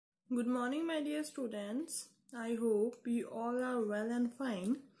Good morning, my dear students. I hope you all are well and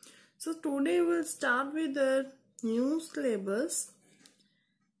fine. So today we'll start with the new syllabus.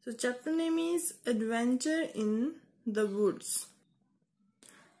 So chapter name is Adventure in the Woods.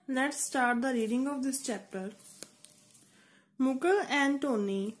 Let's start the reading of this chapter. Mukul and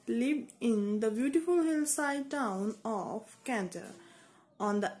Tony lived in the beautiful hillside town of Cantor.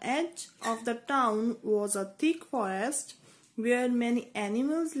 On the edge of the town was a thick forest where many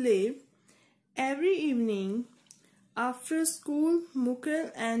animals lived. Every evening after school,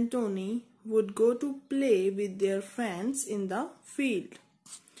 Mukul and Tony would go to play with their friends in the field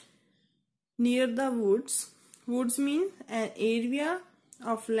near the woods. Woods mean an area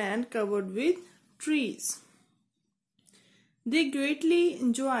of land covered with trees. They greatly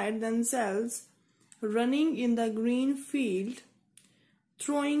enjoyed themselves running in the green field,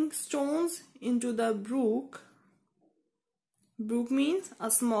 throwing stones into the brook. Brook means a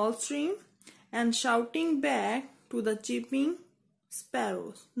small stream, and shouting back to the chirping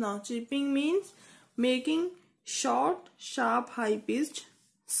sparrows. Now chirping means making short, sharp, high-pitched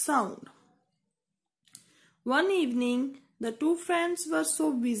sound. One evening, the two friends were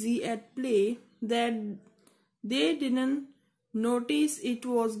so busy at play that they didn't notice it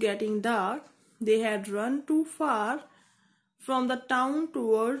was getting dark. They had run too far from the town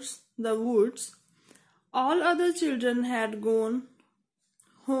towards the woods. All other children had gone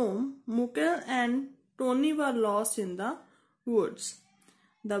home. Mukul and Tony were lost in the woods.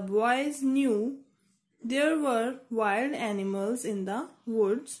 The boys knew there were wild animals in the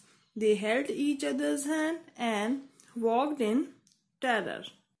woods. They held each other's hand and walked in terror.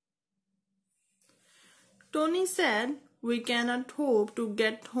 Tony said, "We cannot hope to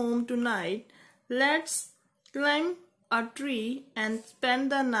get home tonight. Let's climb a tree and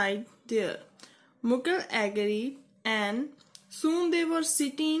spend the night there." Mukul agreed, and soon they were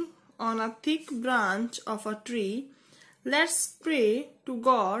sitting on a thick branch of a tree. "Let's pray to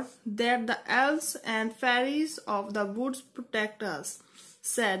God that the elves and fairies of the woods protect us,"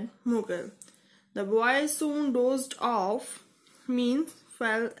 said Mukul. The boys soon dozed off, means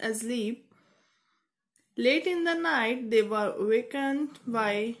fell asleep. Late in the night they were awakened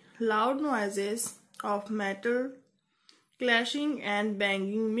by loud noises of metal clashing and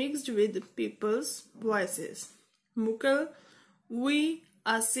banging mixed with people's voices. "Mukul, we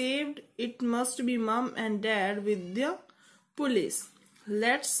are saved. It must be Mom and Dad with the police.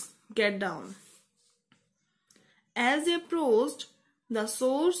 Let's get down." As they approached the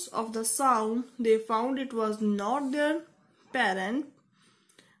source of the sound, they found it was not their parent,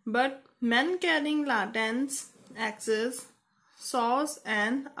 but men carrying lanterns, axes, saws,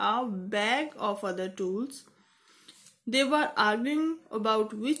 and a bag of other tools. They were arguing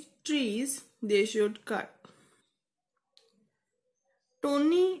about which trees they should cut.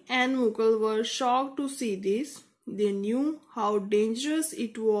 Tony and Mukul were shocked to see this. They knew how dangerous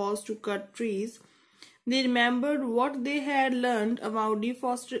it was to cut trees. They remembered what they had learned about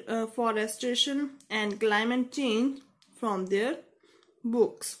deforestation and climate change from their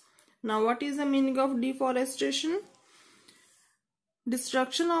books. Now, what is the meaning of deforestation?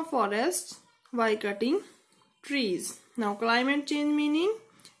 Destruction of forests by cutting trees. Now, climate change meaning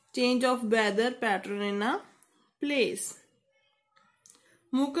change of weather pattern in a place.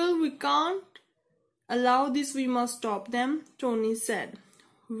 "Mukul, we can't allow this. We must stop them," Tony said.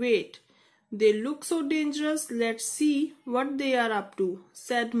 "Wait, they look so dangerous. Let's see what they are up to,"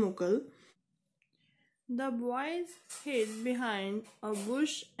 said Mukul. The boys hid behind a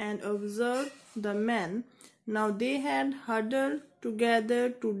bush and observed the men. Now they had huddled together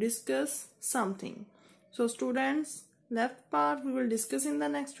to discuss something. So students, left part we will discuss in the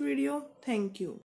next video. Thank you.